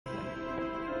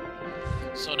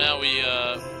So now we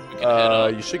can head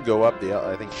up. You should go up the.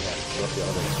 I think yeah, go up the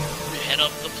elevator. We head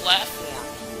up the platform.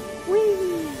 Whee!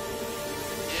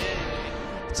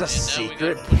 Yay. It's a And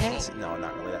secret now we gotta pass. No,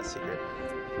 not really that secret.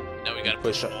 Now we gotta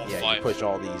Push push up. all Yeah, 5. you push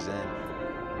all these in.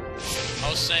 I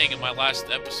was saying in my last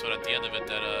episode at the end of it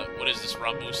that what is this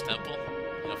Ramuh's temple?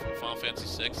 You know, from Final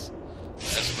Fantasy VI.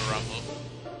 Esper Ramuh.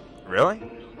 Really?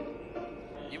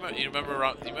 You remember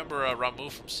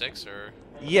Ramuh from 6 or?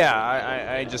 Yeah,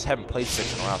 I just haven't played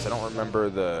 6 in a while, so I don't remember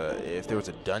if there was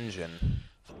a dungeon.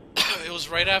 It was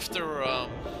right after.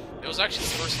 It was actually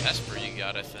the first Esper you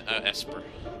got. I think Esper.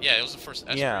 Yeah, it was the first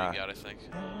Esper you got. I think.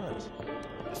 Yeah, it was.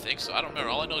 I think so. I don't remember.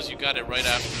 All I know is you got it right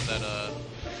after that.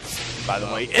 By the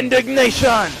way,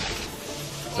 indignation.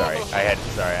 Sorry, I had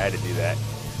to do that.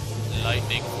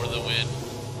 Lightning for the win.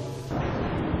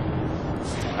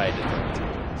 I did that too.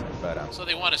 But So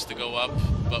they want us to go up,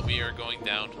 but we are going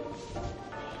down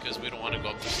because we don't want to go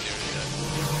up the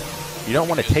stairs you don't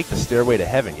want to take the stairway to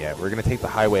heaven yet. We're gonna take the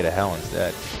highway to hell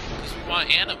instead. yet. Because we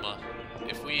want anima.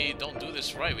 If we don't do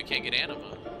this right, we can't get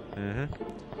anima.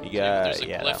 Mm-hmm. You So got there's a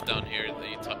glyph down here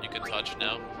that you can touch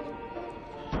now.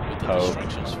 With the Poke.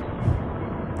 instructions.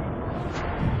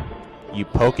 You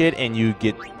poke it and you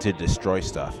get to destroy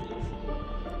stuff.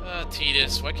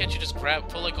 Tidus, why can't you just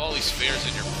put like all these spheres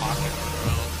in your pocket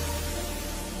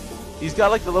around? He's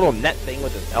got like the little net thing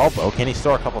with his elbow. Can he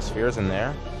store a couple spheres in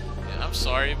there? Yeah, I'm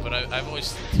sorry, but I've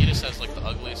always Tidus has like the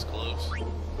ugliest clothes.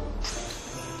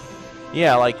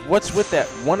 Yeah, like what's with that?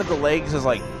 One of the legs is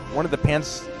like one of the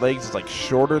pants legs is like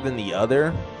shorter than the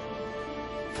other,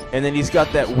 and then he's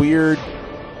got that weird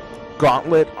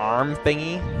gauntlet arm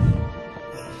thingy.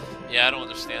 Yeah, I don't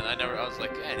understand. I was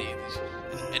like,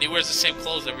 and he wears the same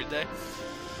clothes every day.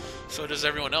 So does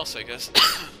everyone else, I guess.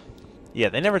 Yeah,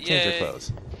 they never change their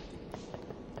clothes.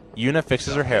 Yuna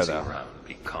fixes her hair though.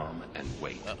 Be calm and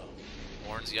wait. Uh-oh.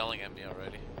 Warren's yelling at me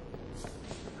already.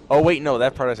 Oh wait, no,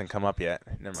 that part hasn't come up yet.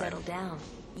 Never mind. Settle down.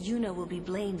 Yuna will be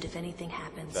blamed if anything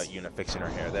happens. About Yuna fixing her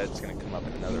hair. That's gonna come up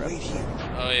in another episode.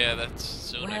 Oh yeah, that's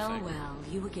soon, I Well, think. well,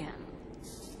 you again.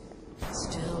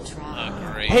 Still trying.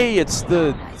 Oh, great. Hey, it's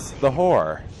the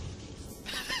whore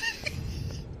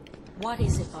What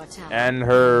is it, Bartel? and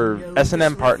her You know S&M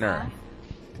this partner.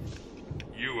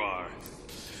 You are.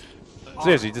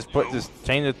 Seriously, just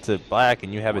change it to black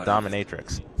and you have a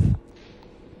dominatrix.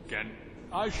 Can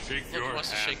I shake Look, your he wants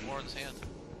to hand? shake Warren's hand.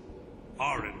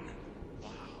 Aaron.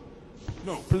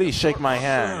 No. Please shake my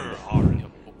hand. Sir Aaron.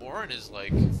 Yeah, Warren is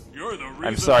like, You're the reason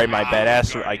I'm sorry, my I'm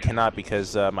badassery. I guardian. cannot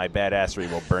because my badassery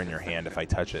will burn your hand if I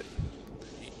touch it.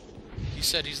 he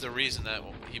said he's the reason that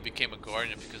he became a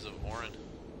guardian because of Warren.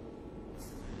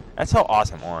 That's how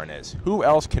awesome Orin is. Who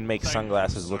else can make Thank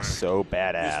sunglasses you, look sir. so This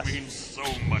badass? means so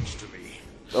much to me.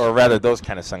 Or rather, those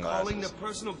kind of Calling the sunglasses.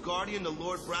 personal guardian of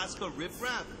Lord Braska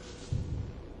Riffraff?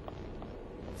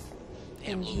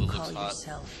 Damn, And Lulu you looks call hot.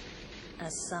 yourself a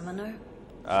summoner?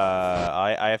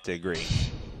 I have to agree.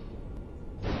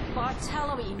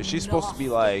 Bartelo, Is she supposed to be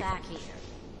like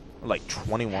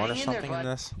 21 or something in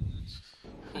this?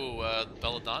 Who,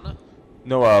 Belladonna?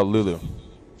 No, Lulu.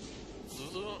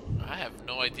 Lulu? I have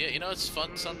no idea. You know, it's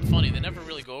something funny. They never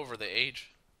really go over the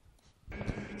age.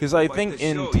 Because I Quite think the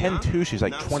in show, 10-2 yeah? she's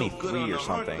like Not so good 23 on or the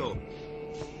heart, something. though.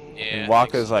 Yeah. And I think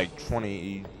Waka's so. like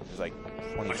 20, is like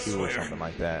 22 or something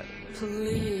like that.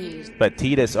 Please. But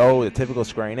Tidus, oh, the typical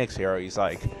Square Enix hero, he's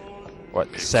like,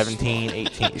 what, 17,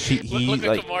 18? Look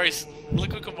Like, what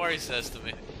Kamari says to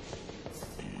me.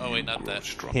 Oh wait, not that.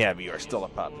 yeah, but you are still a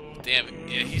pup. Damn it.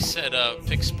 Yeah, he said,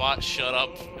 pick spot, shut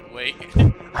up, and wait.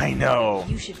 I know.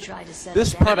 You should try to set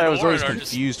This it down. part I was always Orin are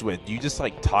just- confused with. Do you just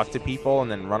like talk to people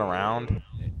and then run around?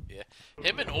 Yeah.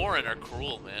 Him and Orin are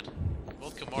cruel, man.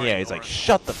 Both Kamari Yeah, and he's like, Orin.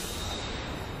 shut the.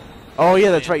 Oh yeah,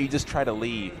 that's right. You just try to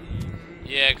leave.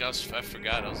 Yeah, I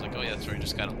forgot. I was like, oh yeah, that's right. You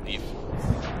just gotta leave.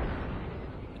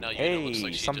 And now Yuna Hey, looks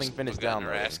like she something just finished got her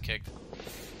downloading. ass kicked.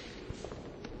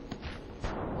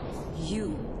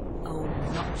 You owe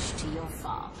much to your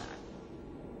father.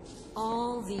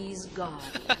 All these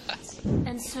guardians.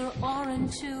 And Sir Orin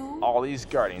too. All these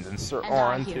guardians and Sir And I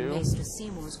Orin hear too. Maester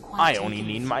Seymour's quite I only taken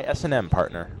need with my you. S&M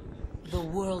partner. The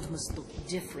world must look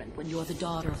different when you're the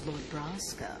daughter of Lord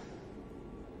Braska.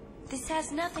 This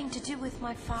has nothing to do with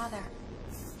my father.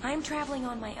 I'm traveling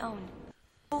on my own.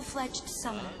 Full-fledged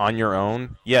summoner. On your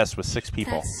own? Yes, with 6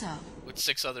 people. That's so. With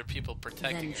 6 other people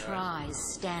protecting Then her. try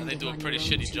standing And they do a on pretty your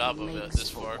own shitty 2 job of it legs this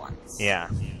for far. once. Yeah.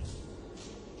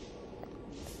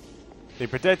 They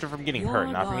protect her from getting Your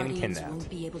hurt, not from getting guardians kidnapped. won't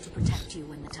be able to protect you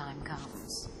when the time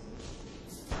comes.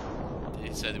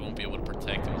 They said they won't be able to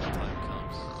protect her when the time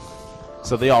comes.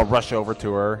 So they all rush over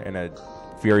to her in a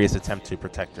furious attempt to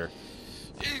protect her.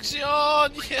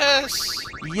 Ixion, yes!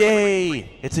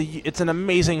 Yay! It's an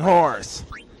amazing horse.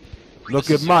 Look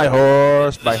at my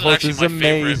horse. My horse is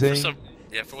amazing.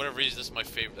 Yeah, for whatever reason, this is my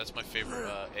favorite. That's my favorite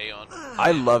Aeon.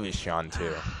 I love Ishion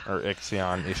too, or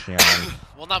Ixion, Ishion.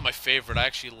 Well, not my favorite. I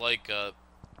actually like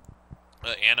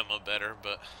Anima better,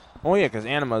 but. Oh yeah, because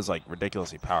Anima is like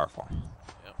ridiculously powerful.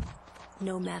 Yep.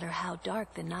 No matter how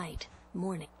dark the night,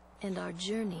 morning, and our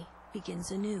journey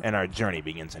begins anew. And our journey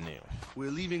begins anew.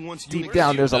 We're leaving once Deep Yuna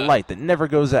down, there's a light that never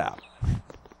goes out.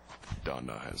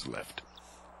 Donna has left.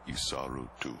 Isaru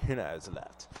too. Yuna has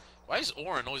left. Why is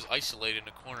Orin always isolated in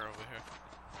the corner over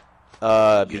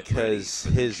here? Because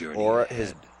his aura,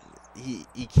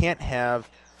 he can't have,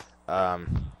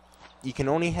 you can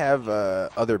only have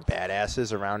other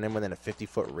badasses around him within a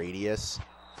 50-foot radius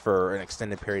for an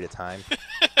extended period of time.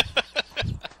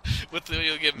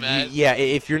 You'll get mad. Yeah,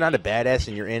 if you're not a badass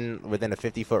and you're within a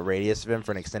 50-foot radius of him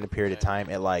for an extended period of time,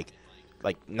 it like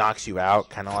knocks you out,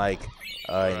 kind of like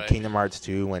in Kingdom Hearts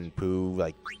 2 when Pooh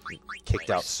like kicked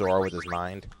out Sora with his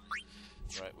mind.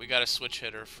 Right, we got a switch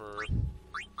hitter for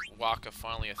Waka.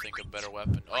 Finally, I think a better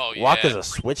weapon. Oh yeah. Waka's a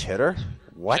switch hitter.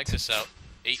 What? Check this out.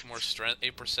 8%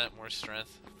 more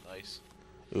strength. Nice.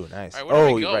 Ooh, nice. All right, where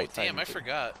do we go? Right. Damn, I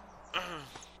forgot.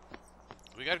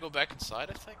 We gotta go back inside,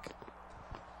 I think.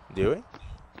 Do we?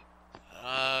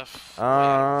 Yeah.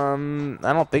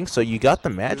 I don't think so. You got the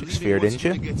magic sphere, didn't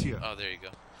you? Oh, there you go.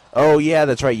 Oh yeah,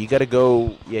 that's right. You gotta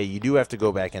go. Yeah, you do have to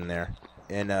go back in there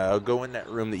and go in that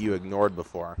room that you ignored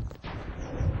before.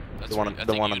 That's the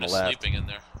one on the left. Sleeping in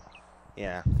there.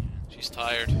 Yeah. She's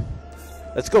tired.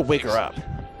 Let's go wake her up.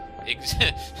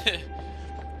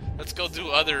 Let's go do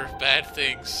other bad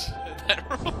things in that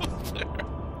room there.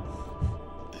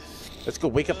 Let's go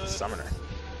wake up the summoner.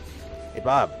 Hey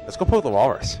Bob, let's go poke the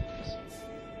walrus.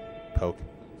 Poke.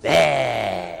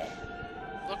 There.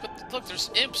 Look,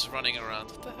 there's imps running around.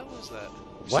 What the hell is that?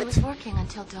 What? She was working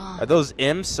until dawn. Are those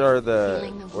imps or the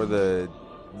Feeling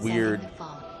weird sending the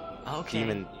fog.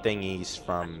 demon thingies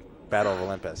from Battle of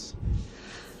Olympus?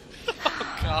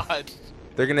 Oh God.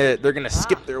 They're gonna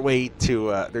skip their way to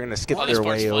their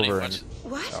way over. And,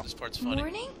 What? oh. This part's funny.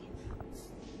 Morning?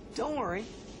 Don't worry.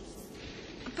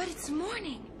 But it's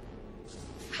morning.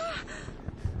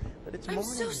 But it's I'm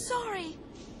morning. so sorry.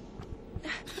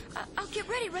 I'll get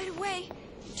ready right away.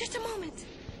 Just a moment.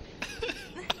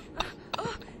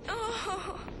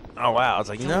 Oh wow! It's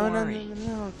like Don't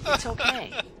no. It's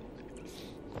okay.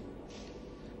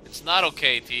 It's not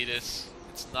okay, Titus.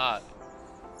 It's not.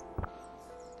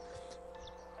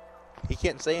 He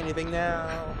can't say anything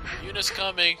now. Yuna's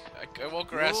coming. I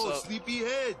woke her ass Whoa, up.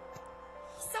 sleepyhead.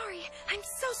 Sorry. I'm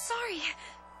so sorry.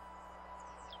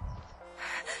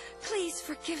 Please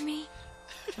forgive me.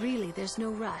 Really, there's no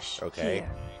rush. Okay. Here,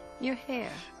 your hair.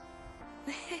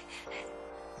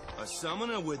 A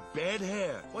summoner with bad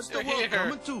hair. What's the Your world hair.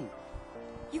 coming to?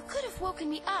 You could have woken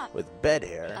me up. With bed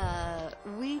hair.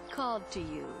 We called to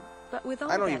you, but with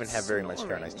all I don't that even have very much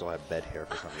hair, and I snoring. still have bed hair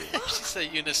for some reason. She said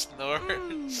Yuna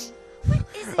snores. What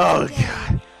is it Oh, today?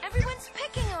 God. Everyone's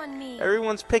picking on me.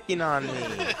 Everyone's picking on me.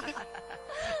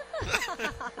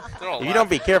 They're all If you don't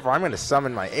be careful, I'm gonna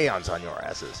summon my Aeons on your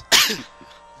asses.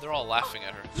 They're all laughing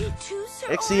at her. You too, sir.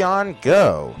 Ixion,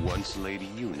 go. Once Lady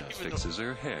Yuna fixes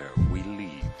her hair, we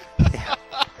leave.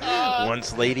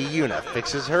 Once Lady Yuna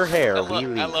fixes her hair, we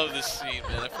leave. I love this scene,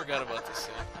 man. I forgot about this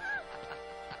scene.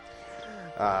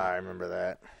 I remember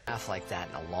that. Laugh like that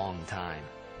in a long time.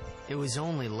 It was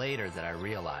only later that I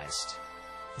realized.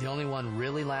 The only one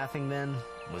really laughing then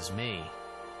was me.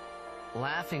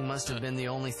 Laughing must have been the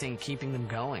only thing keeping them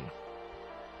going.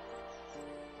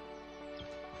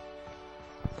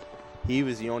 He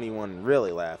was the only one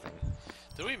really laughing.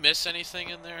 Did we miss anything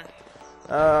in there?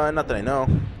 Not that I know.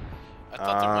 I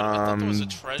thought there was a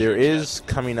treasure There is chest.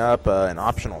 coming up an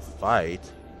optional fight.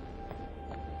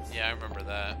 Yeah, I remember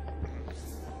that.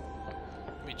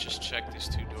 Let me just check these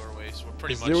two doorways. We're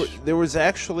pretty There, much. there was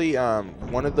actually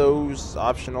one of those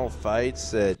optional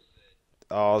fights that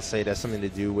I'll say has something to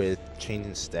do with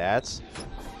changing stats.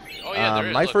 Oh yeah, there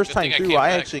is. My Look, first good time thing I through, came I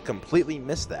back. actually completely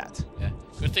missed that. Yeah.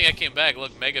 Good thing I came back.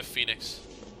 Look, Mega Phoenix.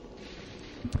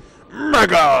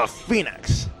 Mega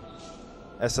Phoenix,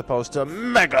 as opposed to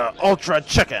Mega Ultra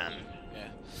Chicken. Yeah.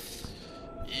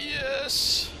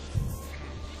 Yes.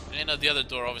 And the other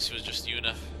door obviously was just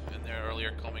Yuna in there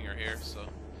earlier combing her hair. So.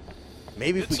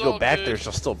 Maybe if It's we go all back good. there,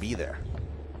 she'll still be there.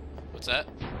 What's that?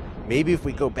 Maybe if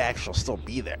we go back, she'll still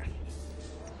be there.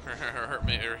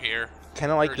 Her hair.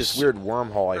 Kind of like Her this su- weird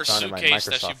wormhole I Her found in my suitcase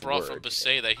Microsoft that she brought Word. from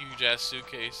Djose, that huge ass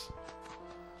suitcase.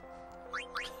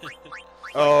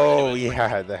 Oh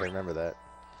yeah, I remember that.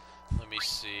 Let me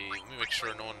see. Let me make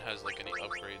sure no one has like any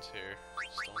upgrades here.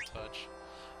 Stone touch.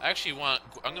 I actually want.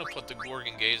 I'm gonna put the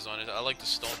Gorgon Gaze on it. I like the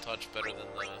Stone touch better than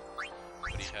the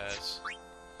what he has.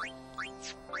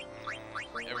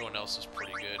 Everyone else is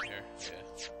pretty good here.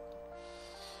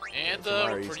 Yeah. And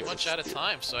we're pretty much out of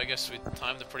time, so I guess we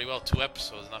timed it pretty well. 2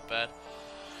 episodes, not bad.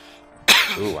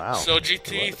 Ooh, wow. So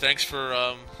GT, thanks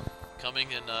for coming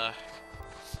and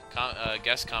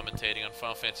guest commentating on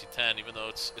Final Fantasy X. Even though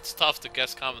it's tough to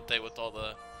guest commentate with all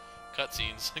the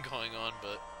cutscenes going on,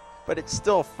 but it's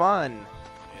still fun.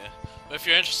 Yeah. But if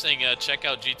you're interested, check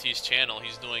out GT's channel.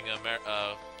 He's doing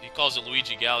he calls it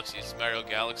Luigi Galaxies, Mario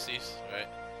Galaxies, right?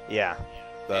 Yeah.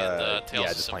 And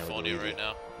Tales of Symphonia right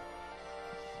now.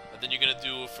 And then you're gonna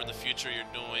do for the future. You're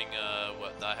doing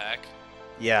what? The Hack.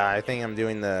 Yeah, I think I'm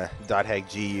doing the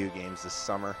 .hack GU games this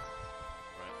summer.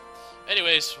 Right.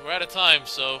 Anyways, we're out of time,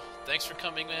 so thanks for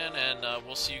coming, man, and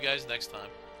we'll see you guys next time.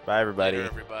 Bye, everybody. Later,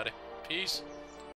 everybody. Peace.